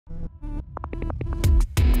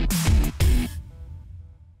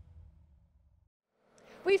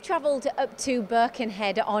We've travelled up to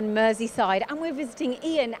Birkenhead on Merseyside and we're visiting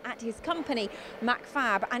Ian at his company,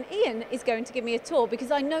 Machfab. And Ian is going to give me a tour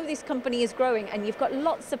because I know this company is growing and you've got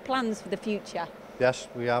lots of plans for the future. Yes,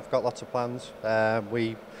 we have got lots of plans.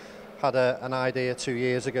 We had an idea 2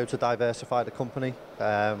 years ago to diversify the company.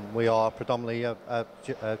 We are predominantly a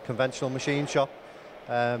conventional machine shop,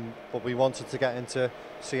 but we wanted to get into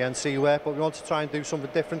CNC work, but we wanted to try and do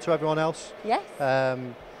something different to everyone else. Yes.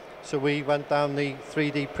 So we went down the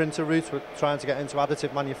 3D printer route. We're trying to get into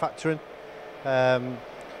additive manufacturing.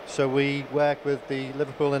 So we work with the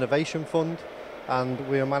Liverpool Innovation Fund, and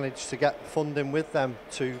we managed to get funding with them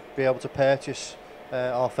to be able to purchase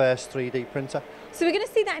our first 3D printer. So we're going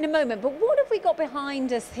to see that in a moment, but what have we got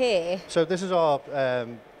behind us here? So this is our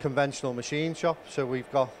conventional machine shop. So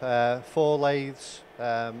we've got 4 lathes.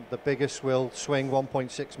 The biggest will swing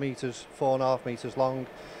 1.6 metres, 4.5 metres long.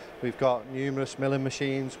 We've got numerous milling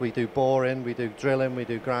machines. We do boring, we do drilling, we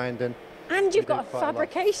do grinding. And you've got a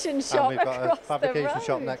fabrication shop across the road. And we've got a fabrication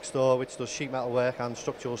shop next door which does sheet metal work and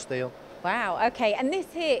structural steel. Wow, okay, and this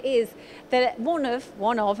here is one of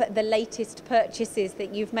the latest purchases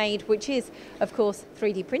that you've made, which is, of course,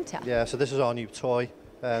 3D printer. Yeah, so this is our new toy.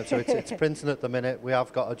 So it's printing at the minute. We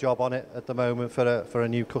have got a job on it at the moment for a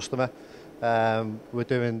new customer. We're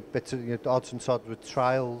doing bits of odds and sods with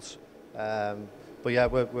trials. But yeah,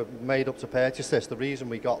 we're made up to purchase this. The reason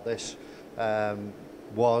we got this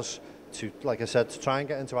was to, like I said, to try and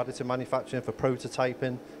get into additive manufacturing for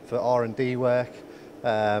prototyping, for R&D work.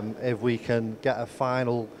 If we can get a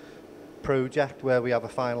final project where we have a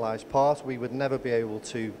finalised part, we would never be able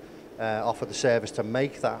to offer the service to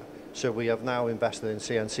make that. So we have now invested in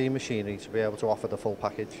CNC machinery to be able to offer the full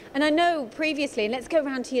package. And I know previously, and let's go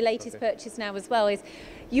around to your latest purchase now as well, is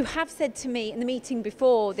you have said to me in the meeting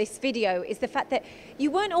before this video is the fact that you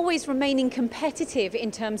weren't always remaining competitive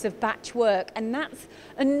in terms of batch work, and that's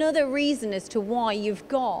another reason as to why you've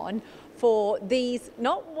gone for these,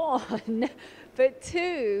 not one, but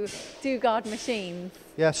two Dugard machines.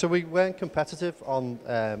 Yeah, so we weren't competitive on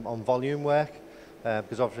volume work.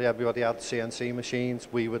 Because obviously everybody had CNC machines.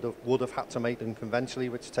 We would have had to make them conventionally,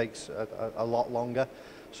 which takes a lot longer.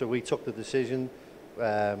 So we took the decision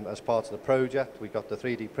as part of the project. We got the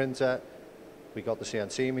 3D printer, we got the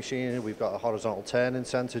CNC machine, we've got a horizontal turning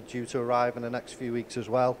centre due to arrive in the next few weeks as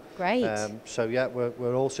well. Great. So yeah,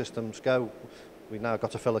 we're all systems go. We've now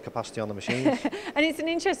got to fill the capacity on the machines. And it's an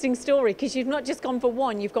interesting story because you've not just gone for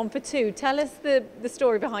one, you've gone for two. Tell us the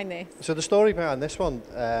story behind this. So the story behind this one,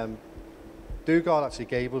 Dugard actually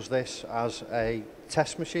gave us this as a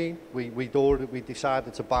test machine. We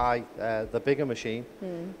decided to buy the bigger machine.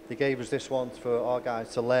 They gave us this one for our guys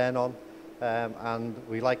to learn on, and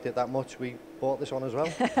we liked it that much. We bought this one as well.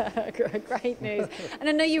 Great news. And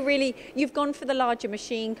I know you've gone for the larger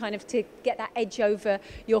machine kind of to get that edge over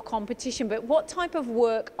your competition, but what type of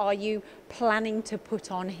work are you planning to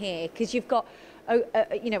put on here? Because you've got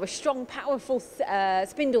a strong, powerful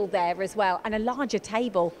spindle there as well, and a larger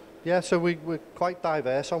table. Yeah, so we're quite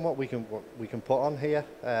diverse on what we can put on here.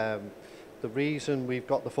 The reason we've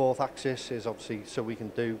got the 4th axis is obviously so we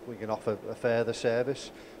can offer a further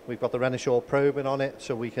service. We've got the Renishaw probing on it,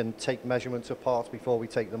 so we can take measurements of parts before we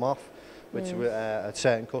take them off, which a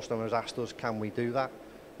certain customer has asked us, can we do that?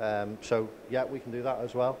 So yeah, we can do that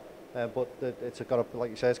as well. But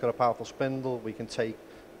like you say, it's got a powerful spindle. We can take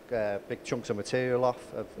big chunks of material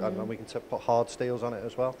off, and we can put hard steels on it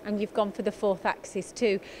as well. And you've gone for the 4th axis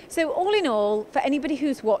too. So all in all, for anybody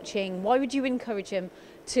who's watching, why would you encourage them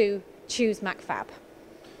to choose Machfab?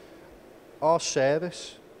 Our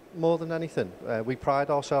service, more than anything. We pride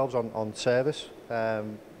ourselves on service.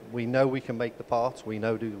 We know we can make the parts, we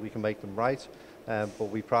know we can make them right, but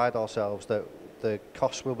we pride ourselves that the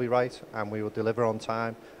costs will be right and we will deliver on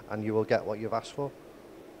time and you will get what you've asked for.